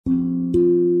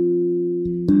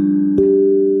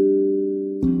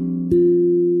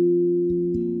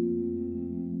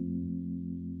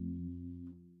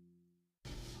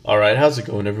Alright, how's it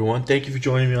going, everyone? Thank you for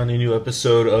joining me on a new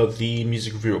episode of the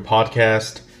Music Reviewer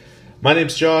Podcast. My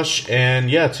name's Josh, and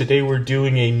yeah, today we're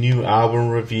doing a new album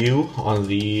review on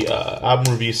the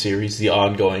album review series, the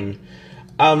ongoing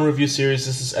album review series.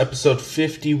 This is episode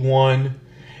 51,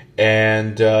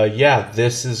 and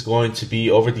this is going to be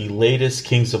over the latest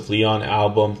Kings of Leon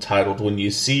album titled When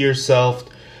You See Yourself.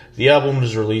 The album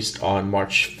was released on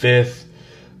March 5th,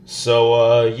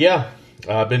 so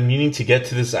I've been meaning to get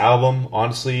to this album.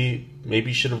 Honestly,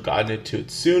 maybe should have gotten into it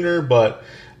sooner, but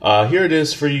here it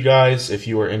is for you guys if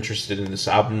you are interested in this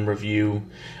album review.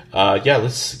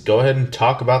 Let's go ahead and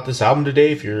talk about this album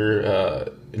today. If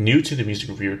you're new to the Music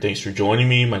Reviewer, thanks for joining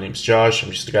me. My name's Josh. I'm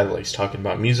just a guy that likes talking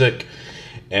about music.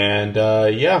 And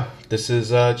this is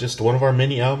just one of our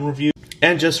mini album reviews.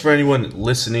 And just for anyone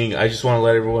listening, I just want to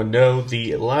let everyone know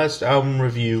the last album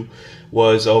review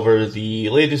was over the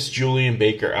latest Julian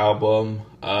Baker album,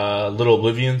 Little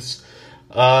Oblivions.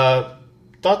 Thought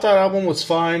that album was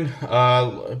fine.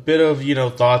 A bit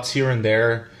of, thoughts here and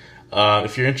there.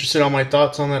 If you're interested on my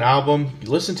thoughts on that album,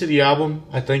 listen to the album.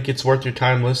 I think it's worth your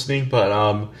time listening, but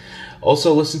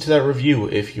also listen to that review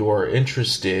if you're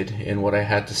interested in what I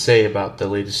had to say about the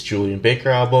latest Julian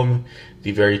Baker album,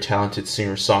 the very talented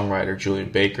singer-songwriter Julian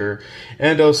Baker,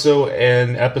 and also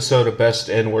an episode of Best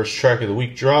and Worst Track of the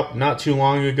Week dropped not too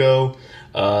long ago.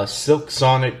 Silk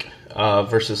Sonic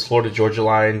versus Florida Georgia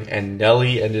Line and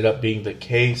Nelly ended up being the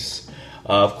case.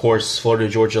 Of course, Florida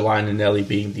Georgia Line and Nelly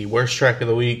being the worst track of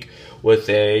the week, with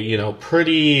a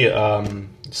pretty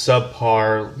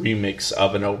subpar remix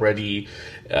of an already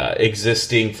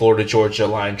existing Florida Georgia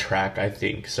Line track, I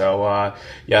think. So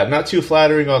not too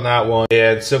flattering on that one.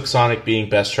 And Silk Sonic being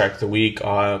best track of the week,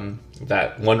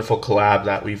 that wonderful collab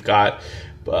that we've got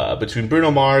between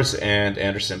Bruno Mars and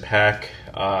Anderson .Paak.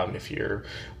 If you're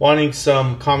wanting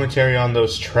some commentary on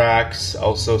those tracks,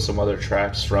 also some other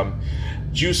tracks from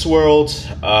Juice WRLD,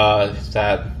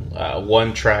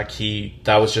 one track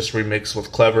that was just remixed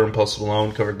with Clever and Post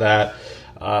Malone, covered that.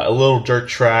 A Little Dirt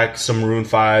track, some Maroon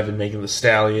 5 and Megan Thee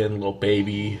Stallion, Lil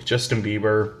Baby, Justin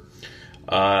Bieber,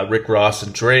 Rick Ross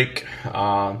and Drake.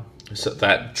 So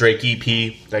that Drake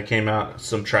EP that came out,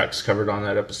 some tracks covered on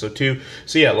that episode too.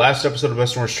 So yeah, last episode of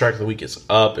Best and Worst Track of the Week is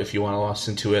up if you want to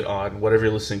listen to it on whatever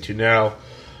you're listening to now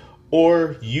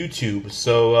or YouTube.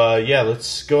 So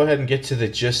let's go ahead and get to the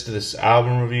gist of this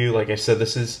album review. Like I said,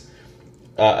 this is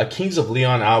a Kings of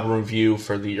Leon album review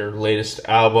for their latest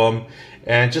album.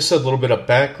 And just a little bit of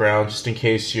background, just in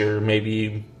case you're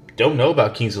maybe don't know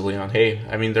about Kings of Leon. Hey,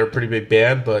 I mean, they're a pretty big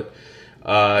band, but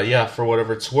for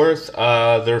whatever it's worth,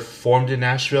 they're formed in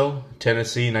Nashville,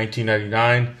 Tennessee,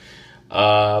 1999.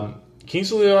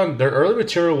 Kings of Leon, their early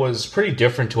material was pretty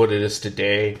different to what it is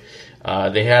today.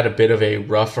 They had a bit of a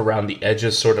rough around the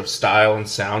edges sort of style and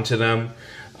sound to them,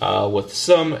 with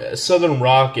some southern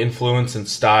rock influence and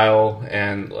style,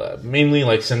 and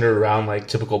mainly centered around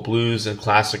typical blues and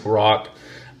classic rock.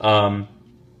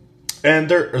 And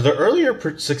their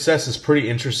earlier success is pretty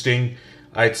interesting,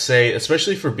 I'd say,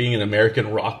 especially for being an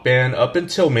American rock band, up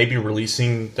until maybe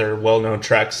releasing their well-known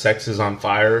track Sex Is on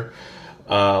Fire,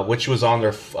 which was on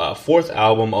their fourth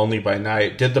album, Only by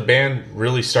Night. Did the band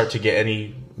really start to get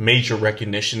any major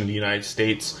recognition in the United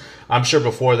States? I'm sure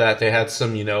before that they had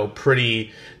some,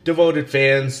 pretty devoted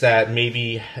fans that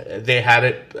maybe they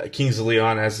had Kings of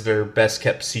Leon as their best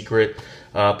kept secret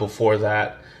before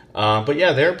that.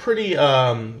 They're a pretty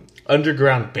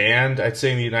underground band, I'd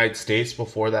say, in the United States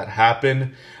before that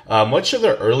happened. Much of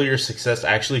their earlier success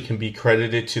actually can be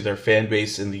credited to their fan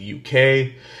base in the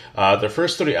UK. Their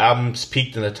first 3 albums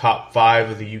peaked in the top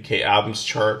 5 of the UK albums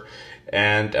chart.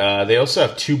 And they also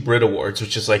have 2 Brit Awards,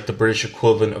 which is the British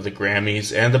equivalent of the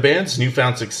Grammys. And the band's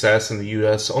newfound success in the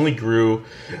US only grew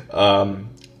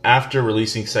after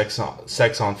releasing Sex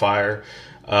on Fire,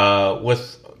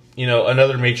 with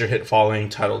another major hit following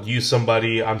titled You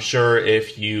Somebody. I'm sure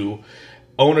if you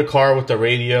own a car with the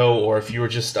radio, or if you were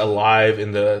just alive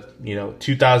in the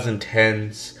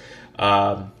 2010s,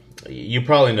 you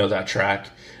probably know that track.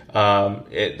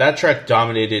 That track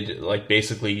dominated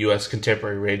basically U.S.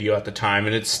 contemporary radio at the time,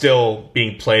 and it's still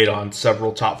being played on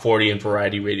several top 40 and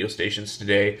variety radio stations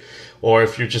today. Or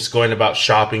if you're just going about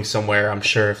shopping somewhere, I'm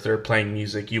sure if they're playing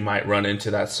music, you might run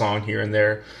into that song here and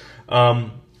there.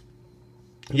 So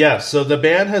the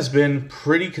band has been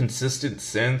pretty consistent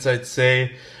since, I'd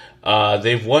say.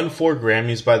 They've won 4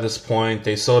 Grammys by this point.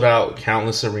 They sold out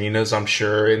countless arenas, I'm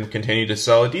sure, and continue to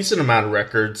sell a decent amount of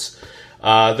records.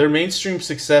 Their mainstream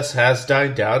success has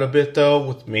died down a bit, though,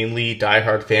 with mainly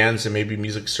diehard fans and maybe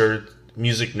music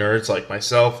nerds like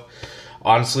myself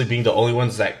honestly being the only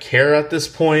ones that care at this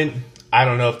point. I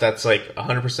don't know if that's like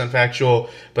 100% factual,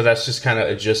 but that's just kind of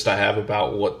a gist I have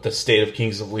about what the state of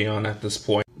Kings of Leon at this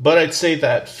point. But I'd say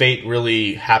that fate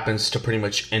really happens to pretty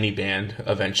much any band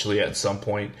eventually at some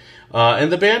point.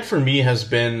 And the band for me has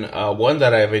been one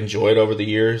that I've enjoyed over the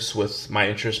years, with my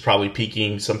interest probably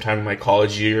peaking sometime in my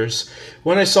college years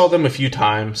when I saw them a few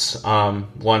times,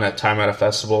 one at Time at a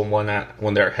Festival and one at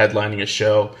when they're headlining a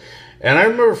show. And I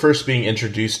remember first being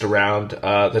introduced around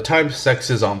the time Sex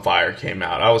is on Fire came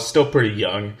out. I was still pretty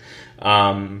young.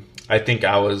 I think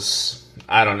I was,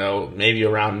 I don't know, maybe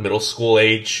around middle school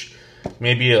age,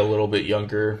 maybe a little bit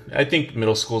younger. I think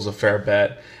middle school is a fair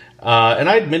bet. And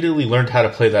I admittedly learned how to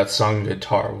play that song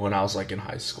guitar when I was like in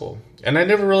high school. And I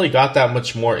never really got that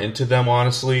much more into them,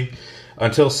 honestly,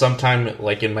 until sometime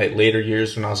like in my later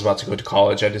years when I was about to go to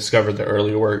college. I discovered their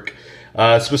early work.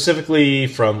 Specifically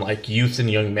from like Youth and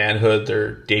Young Manhood,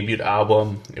 their debut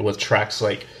album, with tracks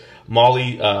like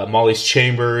Molly's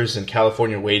Chambers and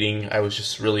California Waiting. I was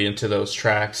just really into those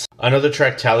tracks. Another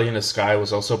track, Tally in the Sky,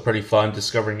 was also pretty fun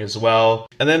discovering as well.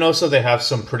 And then also they have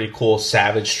some pretty cool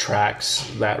Savage tracks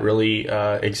that really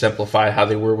exemplify how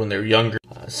they were when they were younger,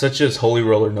 such as Holy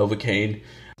Roller Novocaine.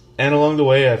 And along the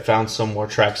way I found some more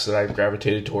tracks that I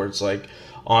gravitated towards, like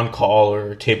On Call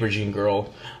or Taper Jean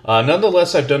Girl.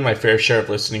 Nonetheless, I've done my fair share of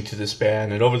listening to this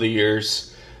band, and over the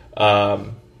years,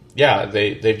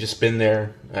 they've just been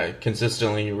there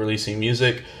consistently releasing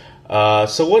music.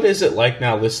 So what is it like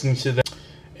now listening to them?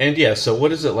 And yeah, so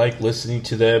what is it like listening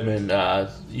to them and,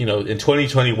 in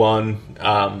 2021,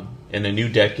 in a new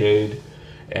decade,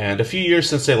 and a few years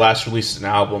since they last released an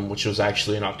album, which was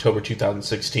actually in October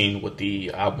 2016 with the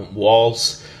album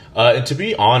Walls. And to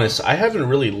be honest, I haven't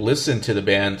really listened to the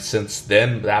band since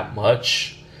then that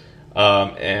much.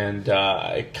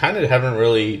 I kind of haven't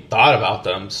really thought about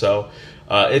them. So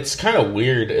it's kind of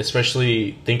weird,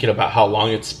 especially thinking about how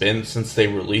long it's been since they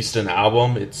released an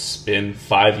album. It's been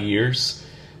 5 years.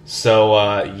 So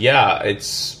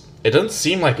it doesn't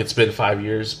seem like it's been 5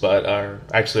 years, but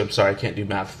actually, I'm sorry, I can't do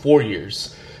math. 4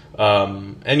 years.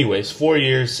 Anyways, 4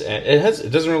 years.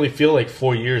 It doesn't really feel like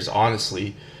 4 years,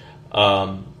 honestly.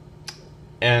 Going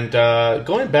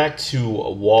back to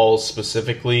Walls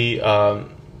specifically,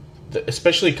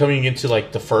 especially coming into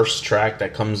like the first track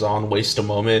that comes on, Waste a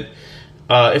Moment,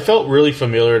 it felt really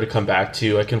familiar to come back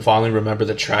to. I can fondly remember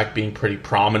the track being pretty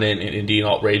prominent in indie and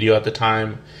alt radio at the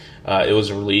time it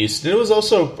was released. And it was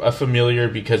also familiar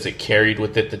because it carried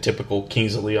with it the typical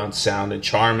Kings of Leon sound and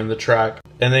charm in the track.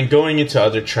 And then going into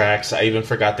other tracks, I even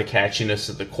forgot the catchiness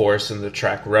of the chorus in the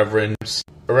track Reverence.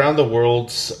 Around the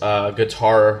World's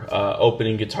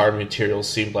opening guitar material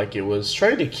seemed like it was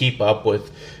trying to keep up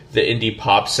with the indie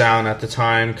pop sound at the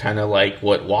time, kind of like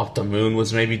what Walk the Moon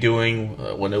was maybe doing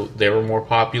when they were more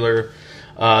popular.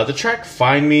 The track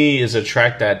Find Me is a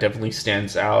track that definitely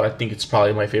stands out. I think it's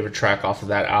probably my favorite track off of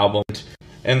that album.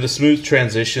 And the smooth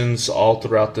transitions all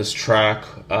throughout this track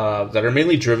that are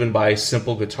mainly driven by a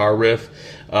simple guitar riff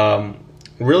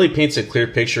really paints a clear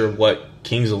picture of what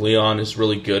Kings of Leon is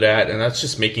really good at, and that's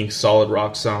just making solid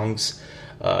rock songs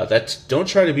that don't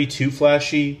try to be too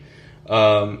flashy.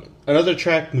 Another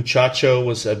track, Muchacho,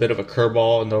 was a bit of a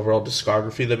curveball in the overall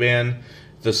discography of the band.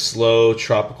 The slow,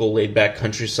 tropical, laid-back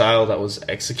country style that was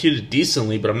executed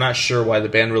decently, but I'm not sure why the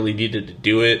band really needed to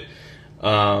do it.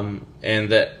 And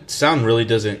that sound really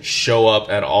doesn't show up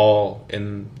at all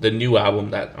in the new album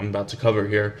that I'm about to cover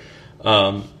here.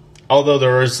 Although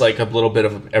there is like a little bit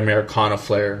of Americana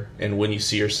flair in When You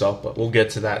See Yourself, but we'll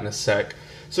get to that in a sec.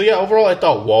 So yeah, overall I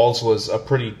thought Walls was a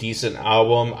pretty decent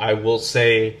album. I will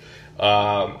say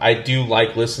I do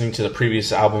like listening to the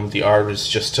previous album, The Artist,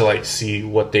 just to like see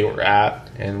what they were at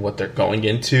and what they're going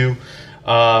into.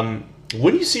 When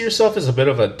You See Yourself is a bit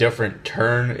of a different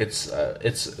turn.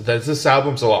 This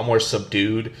album's a lot more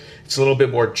subdued. It's a little bit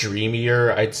more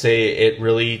dreamier. I'd say it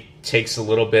really takes a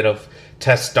little bit of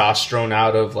testosterone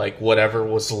out of like whatever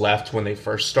was left when they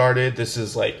first started. This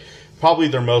is like probably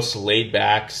their most laid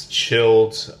back,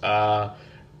 chilled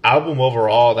album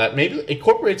overall that maybe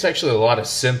incorporates actually a lot of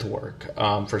synth work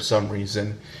for some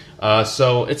reason.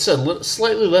 So it's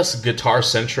slightly less guitar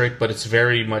centric, but it's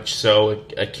very much so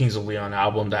a Kings of Leon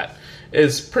album that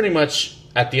is pretty much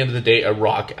at the end of the day a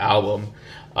rock album.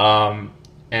 Do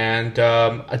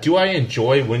I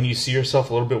enjoy When You See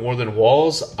Yourself a little bit more than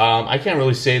Walls? I can't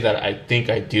really say that I think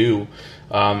I do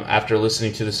after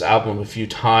listening to this album a few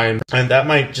times. And that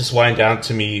might just wind down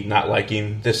to me not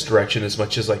liking this direction as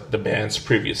much as like the band's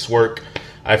previous work.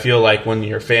 I feel like when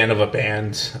you're a fan of a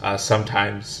band,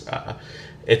 sometimes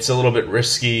it's a little bit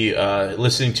risky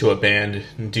listening to a band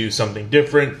do something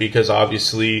different because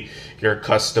obviously you're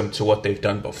accustomed to what they've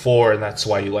done before and that's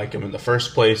why you like them in the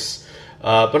first place.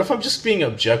 But if I'm just being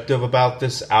objective about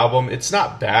this album, it's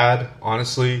not bad,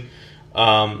 honestly.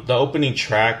 The opening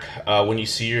track, When You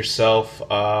See Yourself,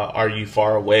 Are You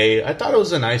Far Away? I thought it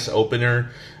was a nice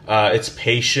opener. It's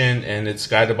patient and it's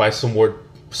guided by some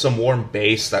warm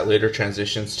bass that later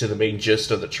transitions to the main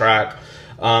gist of the track.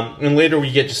 And later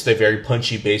we get just a very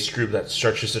punchy bass group that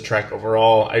structures the track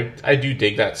overall. I do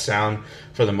dig that sound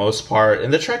for the most part,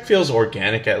 and the track feels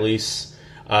organic at least.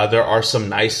 There are some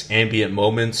nice ambient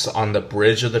moments on the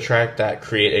bridge of the track that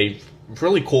create a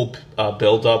really cool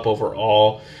build-up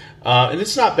overall. And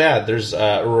it's not bad. There's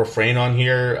a refrain on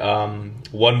here.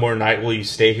 One more night will you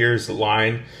stay here is the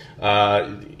line.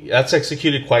 That's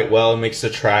executed quite well. It makes the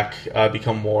track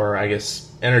become more, I guess,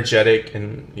 energetic,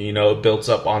 and it builds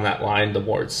up on that line the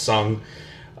more it's sung.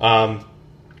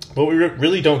 But we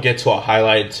really don't get to a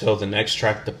highlight until the next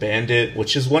track, The Bandit,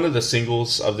 which is one of the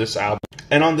singles of this album.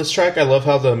 And on this track, I love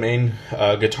how the main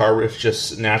guitar riff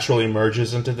just naturally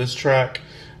merges into this track.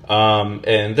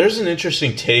 And there's an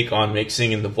interesting take on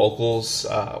mixing in the vocals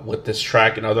with this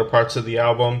track and other parts of the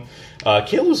album.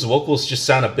 Caleb's vocals just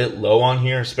sound a bit low on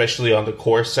here, especially on the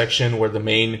chorus section where the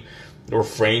main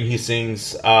refrain he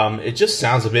sings. It just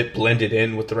sounds a bit blended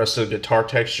in with the rest of the guitar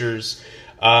textures.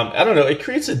 I don't know, it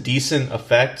creates a decent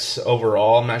effect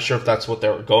overall. I'm not sure if that's what they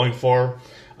were going for.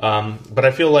 But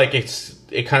I feel like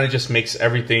it kind of just makes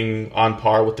everything on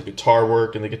par with the guitar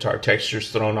work and the guitar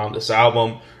textures thrown on this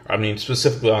album. I mean,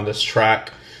 specifically on this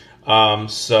track.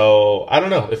 So I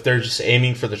don't know if they're just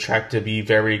aiming for the track to be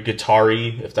very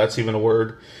guitar-y, if that's even a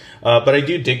word. But I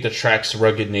do dig the track's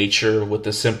rugged nature with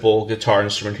the simple guitar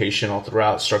instrumentation all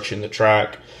throughout, structuring the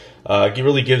track. It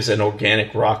really gives an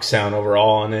organic rock sound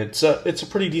overall, and it's a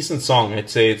pretty decent song. I'd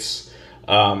say it's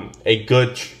a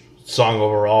good song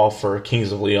overall for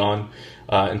Kings of Leon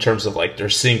in terms of like their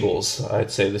singles.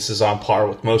 I'd say this is on par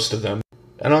with most of them.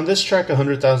 And on this track,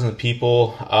 100,000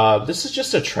 People, this is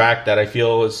just a track that I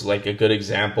feel is like a good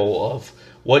example of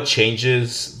what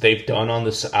changes they've done on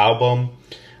this album.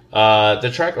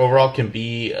 The track overall can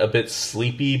be a bit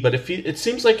sleepy, but it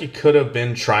seems like it could have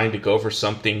been trying to go for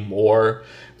something more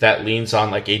that leans on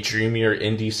like a dreamier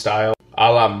indie style,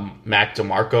 a la Mac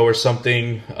DeMarco or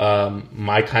something,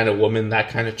 My Kind of Woman, that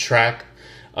kind of track.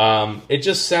 It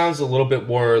just sounds a little bit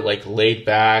more like laid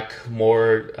back,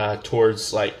 more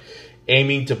towards like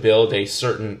aiming to build a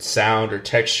certain sound or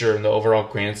texture in the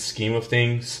overall grand scheme of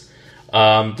things.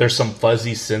 There's some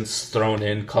fuzzy synths thrown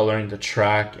in coloring the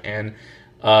track, and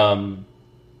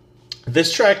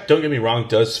this track, don't get me wrong,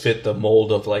 does fit the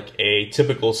mold of like a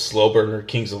typical slow burner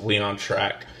Kings of Leon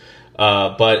track.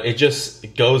 But it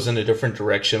just goes in a different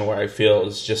direction where I feel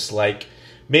is just like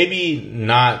maybe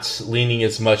not leaning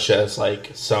as much as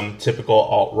like some typical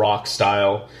alt rock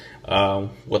style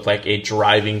with like a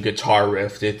driving guitar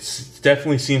riff. It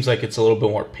definitely seems like it's a little bit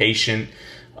more patient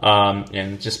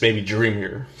and just maybe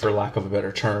dreamier, for lack of a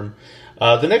better term.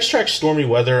 The next track, Stormy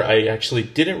Weather, I actually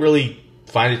didn't really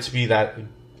find it to be that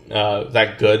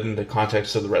good in the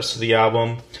context of the rest of the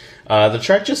album. The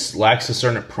track just lacks a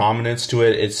certain prominence to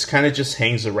it. It's kind of just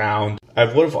hangs around. I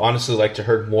would have honestly liked to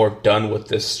heard more done with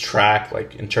this track,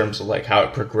 like in terms of like how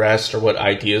it progressed or what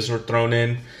ideas were thrown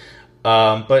in.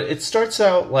 But it starts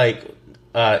out like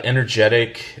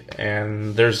energetic,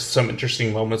 and there's some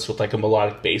interesting moments with like a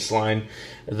melodic bass line.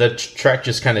 The track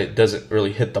just kind of doesn't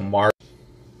really hit the mark.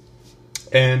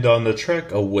 And on the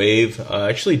track A Wave, I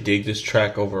actually dig this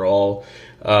track overall.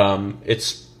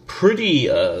 It's pretty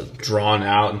drawn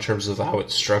out in terms of how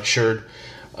it's structured,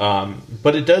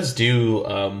 but it does do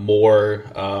more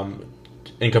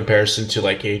in comparison to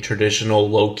like a traditional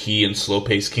low-key and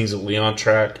slow-paced Kings of Leon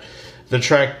track. The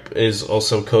track is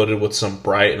also coated with some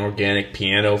bright and organic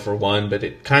piano for one, but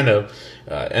it kind of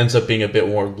ends up being a bit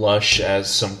more lush as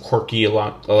some quirky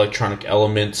electronic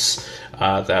elements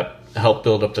that help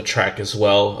build up the track as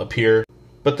well appear.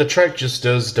 But the track just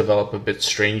does develop a bit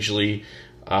strangely.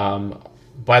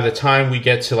 By the time we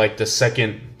get to like the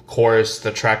second chorus,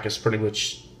 the track is pretty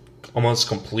much almost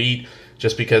complete,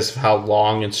 just because of how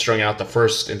long and strung out the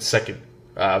first and second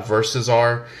verses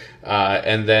are.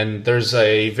 And then there's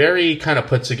a very kind of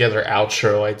put together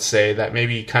outro, I'd say, that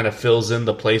maybe kind of fills in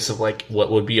the place of like what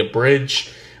would be a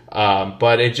bridge.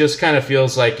 But it just kind of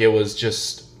feels like it was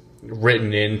just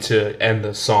written in to end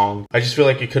the song. I just feel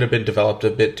like it could have been developed a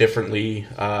bit differently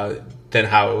than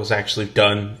how it was actually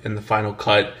done in the final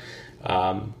cut.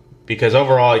 Because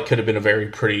overall it could have been a very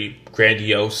pretty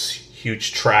grandiose,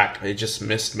 huge track. It just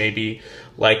missed maybe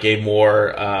like a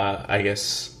more, I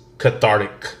guess,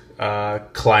 cathartic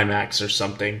climax or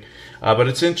something. But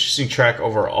it's an interesting track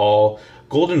overall.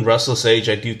 Golden Restless Age,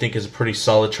 I do think, is a pretty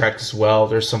solid track as well.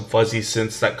 There's some fuzzy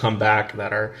synths that come back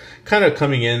that are kind of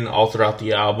coming in all throughout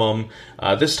the album.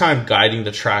 This time guiding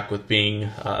the track with being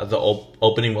the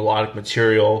opening melodic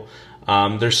material.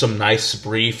 There's some nice,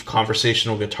 brief,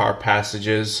 conversational guitar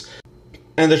passages.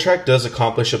 And the track does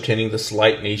accomplish obtaining this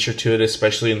light nature to it,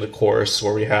 especially in the chorus,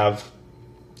 where we have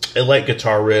a light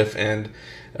guitar riff and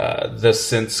the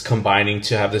synths combining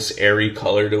to have this airy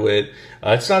color to it.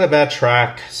 It's not a bad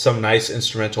track. Some nice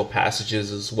instrumental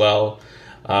passages as well.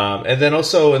 And then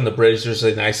also in the bridge, there's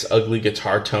a nice ugly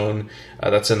guitar tone.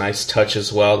 That's a nice touch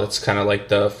as well. That's kind of like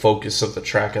the focus of the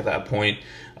track at that point.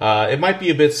 It might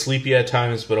be a bit sleepy at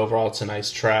times, but overall it's a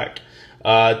nice track.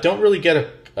 Don't really get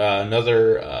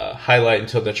another highlight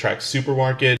until the track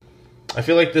Supermarket. I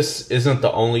feel like this isn't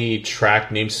the only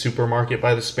track named Supermarket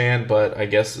by this band, but I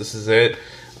guess this is it.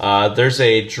 There's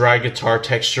a dry guitar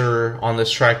texture on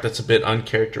this track that's a bit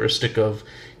uncharacteristic of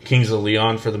Kings of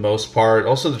Leon for the most part.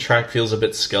 Also, the track feels a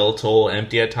bit skeletal,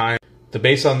 empty at times. The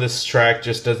bass on this track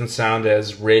just doesn't sound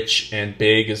as rich and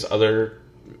big as other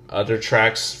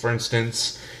tracks, for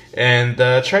instance. And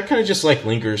the track kind of just like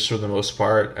lingers for the most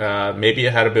part. Maybe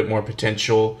it had a bit more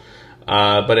potential,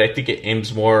 but I think it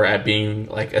aims more at being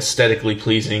like aesthetically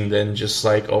pleasing than just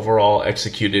like overall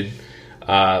executed,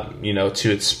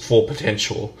 to its full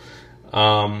potential.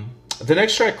 The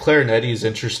next track, Clarinetti, is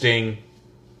interesting.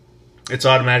 It's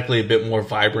automatically a bit more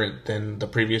vibrant than the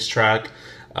previous track.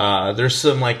 There's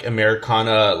some like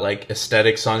Americana like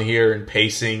aesthetics on here and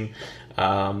pacing.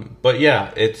 But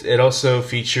yeah, it also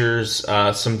features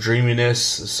some dreaminess,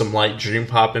 some light dream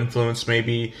pop influence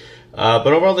maybe. But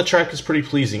overall the track is pretty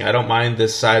pleasing. I don't mind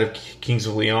this side of Kings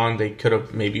of Leon. They could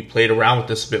have maybe played around with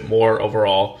this a bit more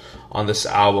overall on this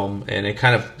album, and it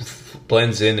kind of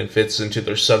blends in and fits into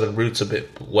their southern roots a bit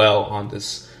well on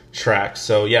this track.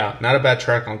 So yeah, not a bad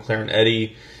track on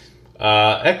Clarinetti.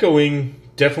 Echoing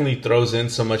definitely throws in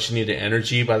some much needed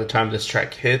energy by the time this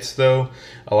track hits, though.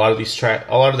 A lot of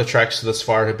the tracks thus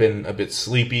far have been a bit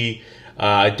sleepy.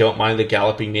 I don't mind the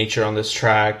galloping nature on this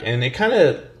track, and it kind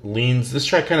of this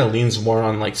track kind of leans more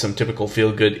on like some typical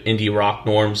feel-good indie rock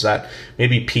norms that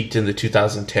maybe peaked in the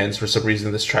 2010s. For some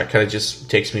reason, this track kind of just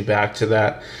takes me back to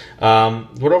that.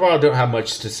 But overall, I don't have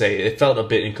much to say. It felt a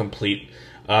bit incomplete.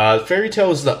 Fairy Tale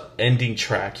is the ending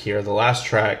track here, the last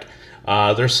track.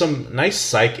 There's some nice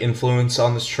psych influence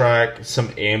on this track, some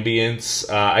ambience.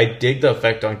 I dig the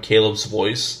effect on Caleb's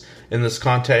voice in this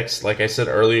context. Like I said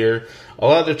earlier, a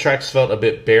lot of the tracks felt a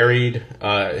bit buried.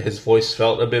 His voice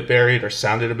felt a bit buried or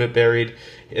sounded a bit buried.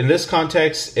 In this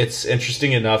context, it's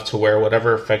interesting enough to where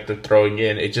whatever effect they're throwing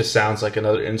in, it just sounds like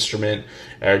another instrument,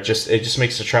 or it just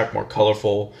makes the track more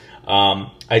colorful.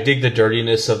 I dig the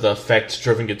dirtiness of the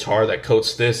effect-driven guitar that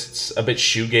coats this. It's a bit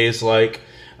shoegaze-like.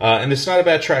 And it's not a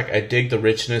bad track. I dig the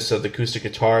richness of the acoustic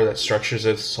guitar that structures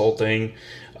this whole thing.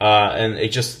 And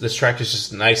this track is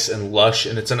just nice and lush,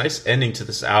 and it's a nice ending to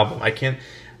this album. I can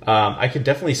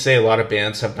definitely say a lot of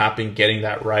bands have not been getting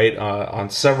that right. On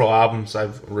several albums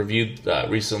I've reviewed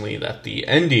recently, that the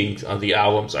endings of the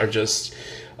albums are just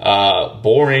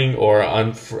boring or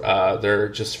they're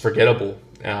just forgettable.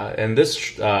 And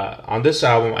on this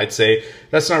album, I'd say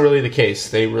that's not really the case.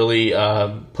 They really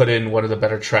put in one of the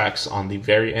better tracks on the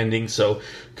very ending. So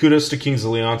kudos to Kings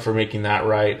of Leon for making that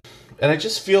right. And I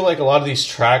just feel like a lot of these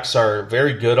tracks are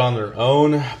very good on their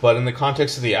own, but in the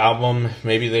context of the album,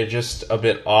 maybe they're just a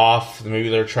bit off. Maybe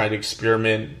they're trying to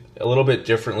experiment a little bit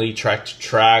differently track to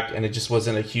track, and it just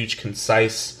wasn't a huge,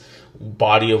 concise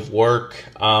body of work.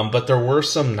 But there were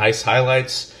some nice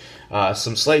highlights.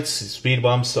 Some slight speed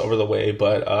bumps over the way,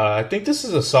 but I think this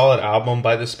is a solid album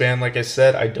by this band. Like I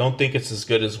said, I don't think it's as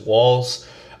good as Walls,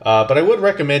 but I would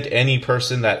recommend any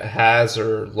person that has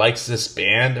or likes this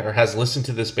band or has listened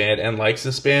to this band and likes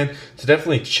this band to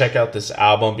definitely check out this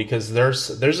album, because there's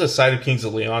a side of Kings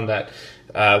of Leon that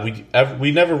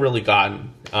we never really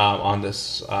gotten on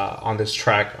this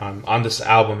track on this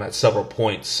album at several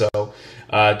points. So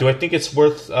do I think it's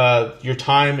worth your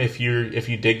time if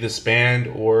you dig this band,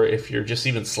 or if you're just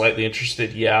even slightly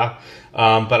interested? Yeah,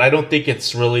 but I don't think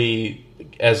it's really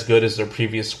as good as their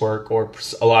previous work or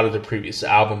a lot of their previous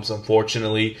albums,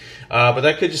 unfortunately. But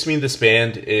that could just mean this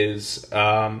band is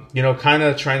kind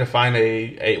of trying to find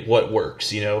a what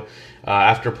works.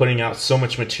 After putting out so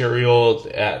much material,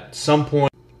 at some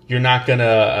point you're not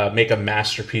gonna make a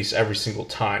masterpiece every single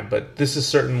time. But this is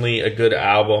certainly a good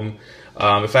album.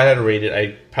 If I had to rate it,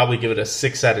 I'd probably give it a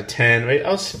 6 out of 10.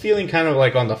 I was feeling kind of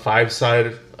like on the 5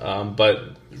 side, but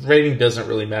rating doesn't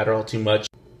really matter all too much.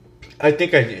 I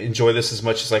think I enjoy this as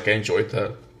much as like I enjoyed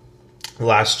the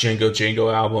last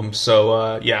Django album.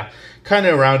 So yeah, kind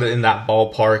of around in that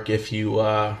ballpark if you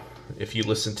if you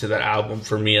listen to that album,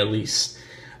 for me at least.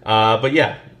 But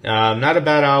yeah, not a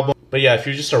bad album. But yeah, if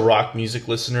you're just a rock music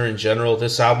listener in general,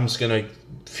 this album's going to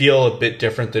feel a bit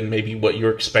different than maybe what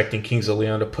you're expecting Kings of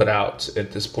Leon to put out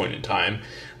at this point in time.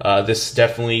 This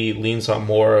definitely leans on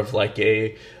more of like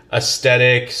a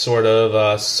aesthetic sort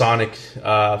of sonic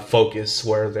focus,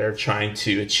 where they're trying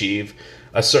to achieve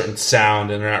a certain sound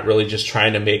and they're not really just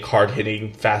trying to make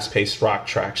hard-hitting, fast-paced rock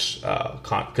tracks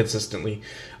consistently.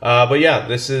 But yeah,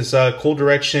 this is a cool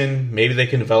direction. Maybe they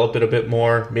can develop it a bit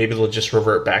more. Maybe they'll just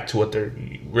revert back to what they're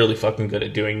really fucking good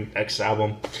at doing next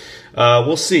album.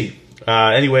 We'll see.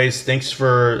 Anyways, thanks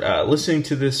for listening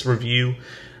to this review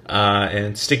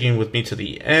and sticking with me to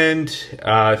the end.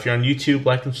 If you're on YouTube,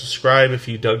 like and subscribe if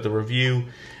you dug the review.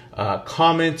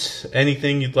 Comment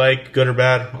anything you'd like, good or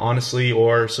bad, honestly,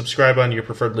 or subscribe on your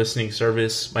preferred listening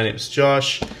service. My name is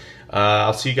Josh.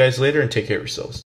 I'll see you guys later, and take care of yourselves.